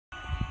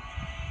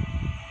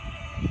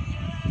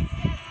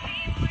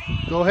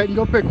Go ahead and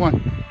go pick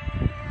one.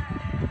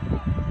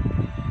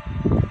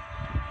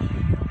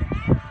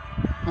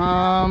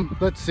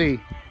 Let's see.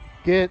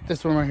 Get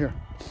this one right here.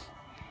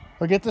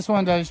 Or get this one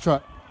in Daddy's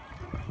truck.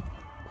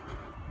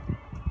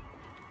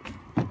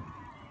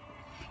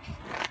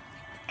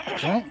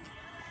 Okay.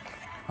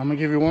 I'm gonna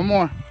give you one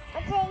more.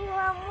 Okay, you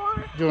want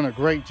more? Doing a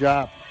great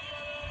job.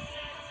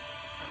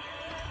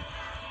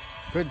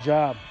 Good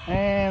job.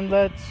 And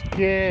let's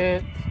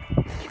get.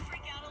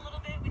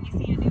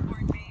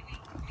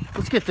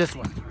 Let's get this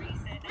one.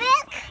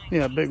 Big?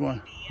 Yeah, big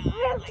one. Big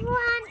one.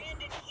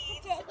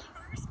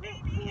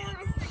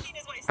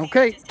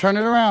 Okay, turn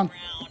it around.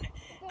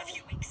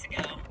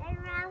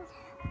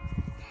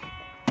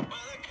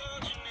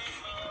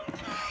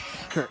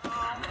 Okay.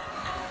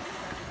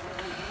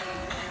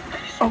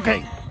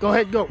 Okay, go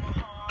ahead, go.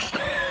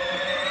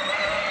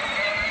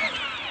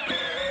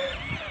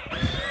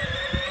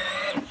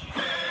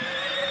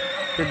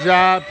 Good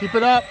job. Keep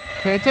it up.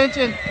 Pay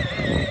attention.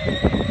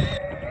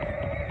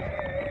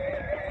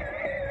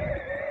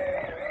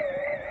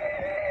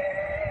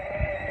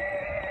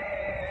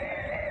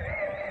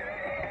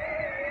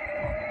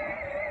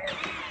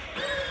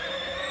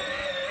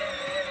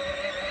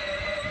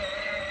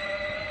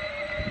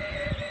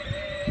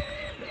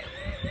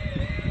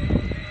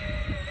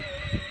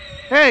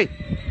 Hey,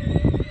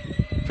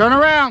 turn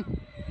around.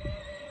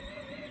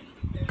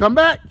 Come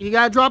back. You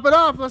gotta drop it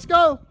off. Let's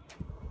go.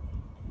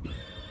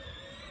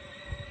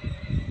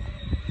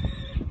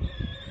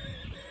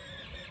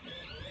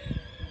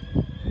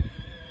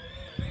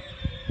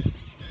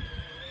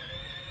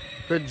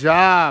 Good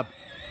job.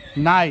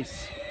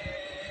 Nice.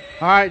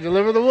 All right,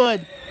 deliver the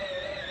wood.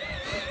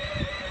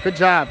 Good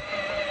job.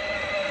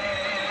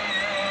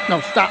 No,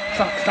 stop.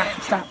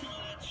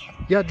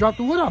 Yeah, drop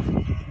the wood off.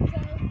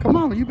 Come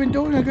on, you've been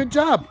doing a good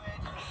job.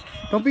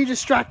 Don't be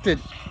distracted.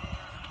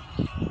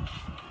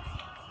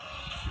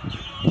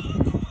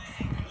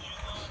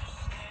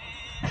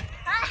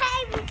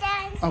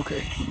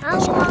 Okay. I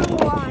want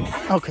one.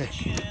 Okay.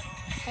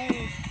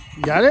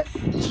 You got it?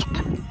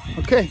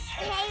 Okay.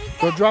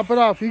 Go drop it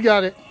off. You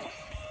got it.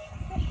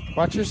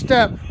 Watch your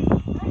step.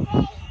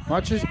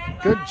 Watch your...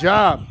 Good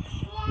job.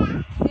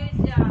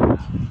 Good job.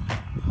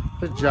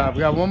 Good job. We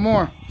got one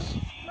more.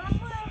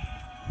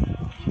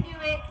 You can do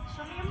it.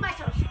 Show me your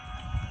muscles.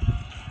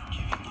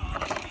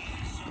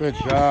 Good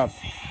job.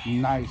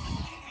 Nice.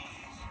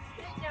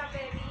 Good job,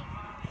 baby.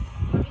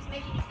 Mommy's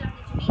making you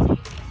something to eat so you can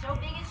be so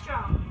big and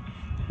strong.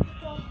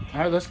 All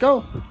right, let's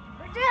go.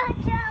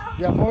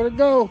 You got more to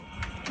go.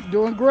 You're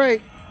doing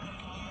great.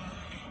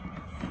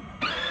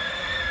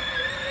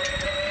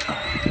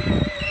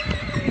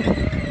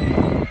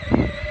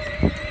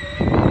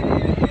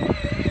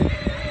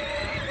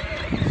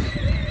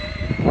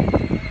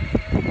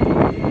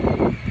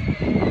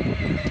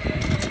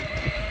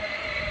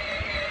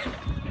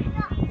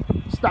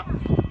 Stop.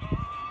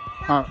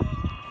 All right.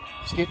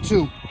 Let's get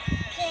two.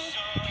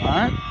 All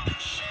right.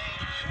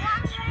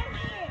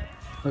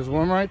 There's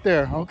one right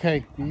there.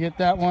 Okay, you get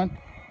that one.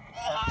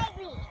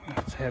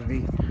 That's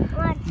heavy.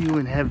 You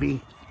and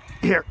heavy.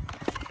 Here.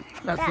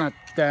 That's not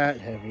that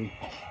heavy.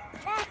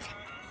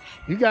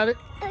 You got it.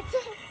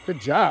 Good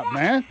job,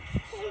 man.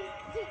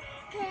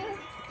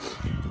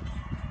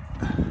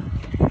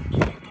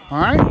 All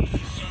right.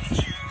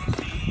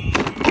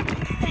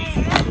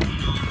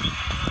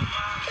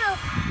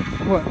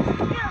 What?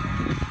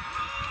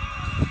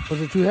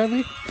 Was it too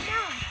heavy?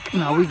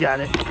 No, we got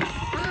it.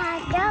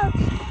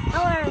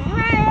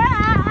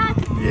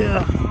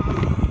 Yeah.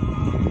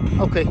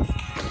 Okay.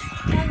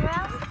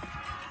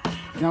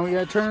 Now we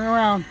gotta turn it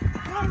around.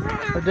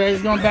 Our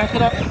daddy's gonna back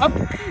it up. Up.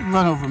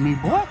 Run over me,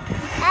 boy.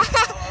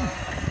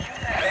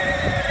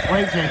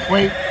 Wait, Jake.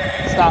 Wait.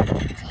 Stop.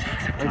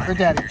 Wait for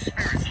daddy.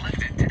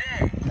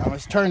 Now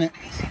let's turn it.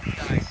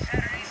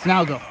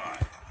 Now go.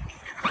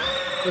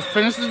 Let's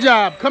finish the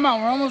job. Come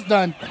on, we're almost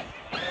done.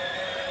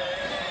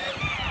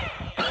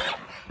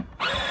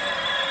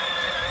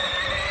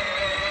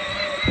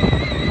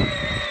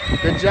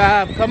 Good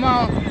job. Come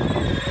on.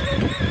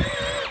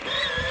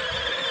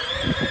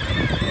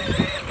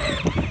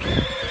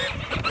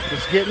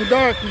 It's getting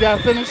dark. We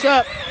gotta finish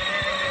up.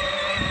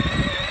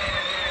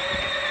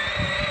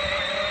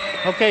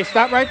 Okay,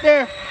 stop right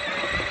there.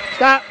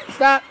 Stop.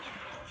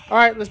 All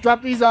right, let's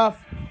drop these off.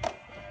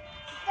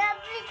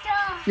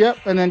 Yep,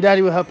 and then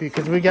Daddy will help you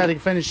because we got to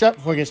finish up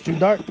before it gets too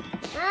dark.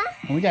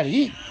 And we got to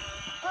eat.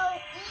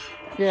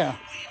 Yeah.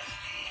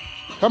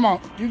 Come on.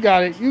 You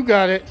got it.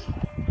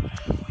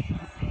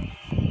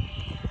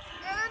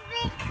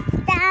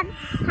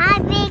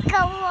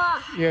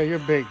 Yeah, you're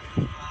big.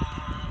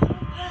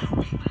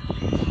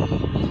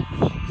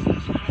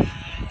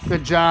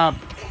 Good job.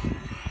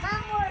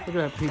 Look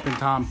at that peeping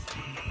Tom.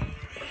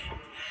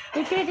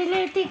 It's a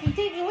little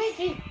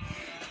ticky,